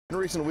In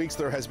recent weeks,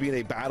 there has been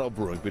a battle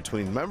brewing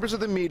between members of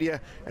the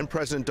media and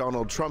President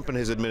Donald Trump and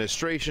his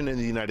administration in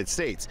the United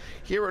States.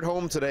 Here at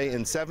home today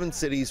in 7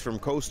 cities from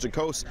coast to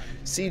coast,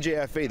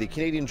 CJFA, the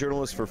Canadian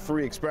Journalists for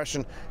Free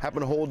Expression, have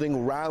been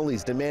holding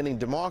rallies demanding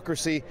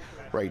democracy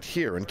right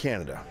here in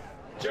Canada.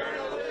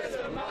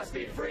 Journalism must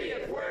be free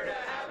if we're to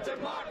have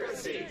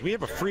democracy. We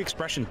have a free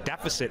expression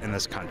deficit in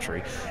this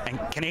country, and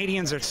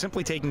Canadians are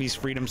simply taking these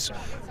freedoms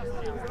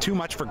too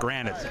much for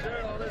granted.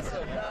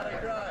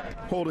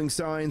 Holding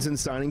signs and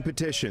signing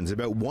petitions,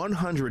 about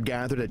 100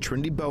 gathered at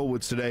Trinity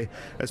Bellwoods today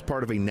as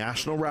part of a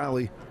national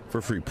rally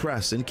for free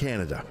press in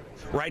Canada.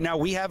 Right now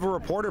we have a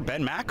reporter,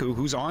 Ben Maku,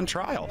 who's on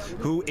trial,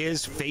 who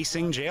is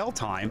facing jail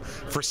time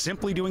for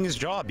simply doing his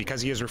job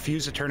because he has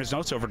refused to turn his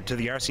notes over to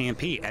the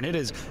RCMP, and it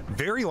is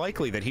very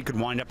likely that he could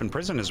wind up in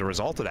prison as a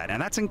result of that,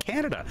 and that's in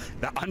Canada.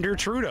 Under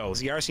Trudeau,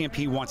 the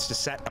RCMP wants to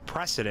set a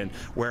precedent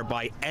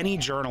whereby any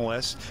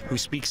journalist who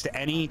speaks to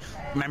any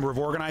member of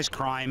organized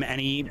crime,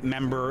 any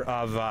member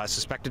of a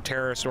suspected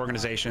terrorist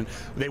organization,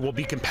 they will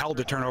be compelled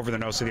to turn over their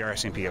notes to the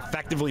RCMP,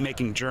 effectively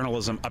making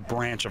journalism a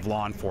branch of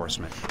law enforcement.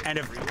 And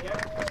if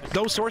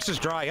those sources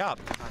dry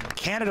up,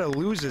 Canada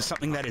loses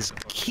something that is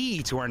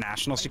key to our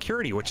national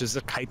security, which is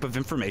the type of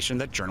information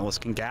that journalists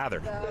can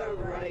gather. The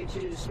right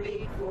to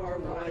speak for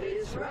what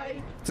is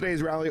right.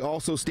 Today's rally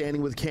also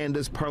standing with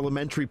Canada's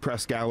Parliamentary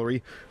Press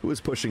Gallery, who is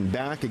pushing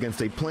back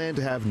against a plan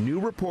to have new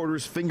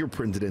reporters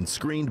fingerprinted and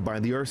screened by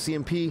the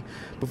RCMP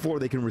before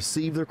they can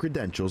receive their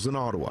credentials in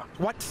Ottawa.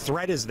 What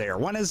threat is there?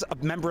 When has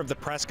a member of the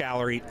press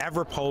gallery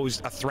ever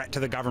posed a threat to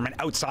the government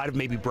outside of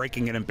maybe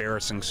breaking an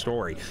embarrassing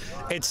story?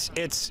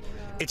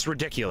 It's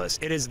ridiculous.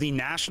 It is the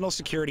national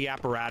security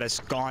apparatus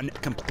gone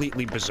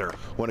completely berserk.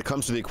 When it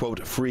comes to the,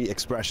 quote, free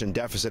expression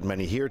deficit,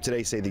 many here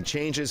today say the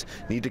changes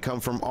need to come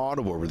from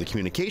Ottawa, where the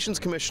Communications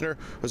Commissioner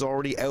has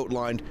already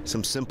outlined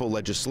some simple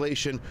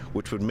legislation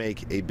which would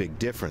make a big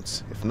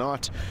difference. If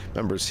not,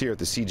 members here at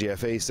the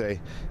CJFA say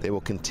they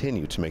will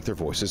continue to make their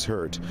voices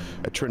heard.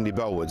 At Trinity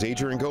Bellwoods,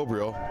 Adrian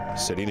Gabriel,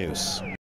 City News.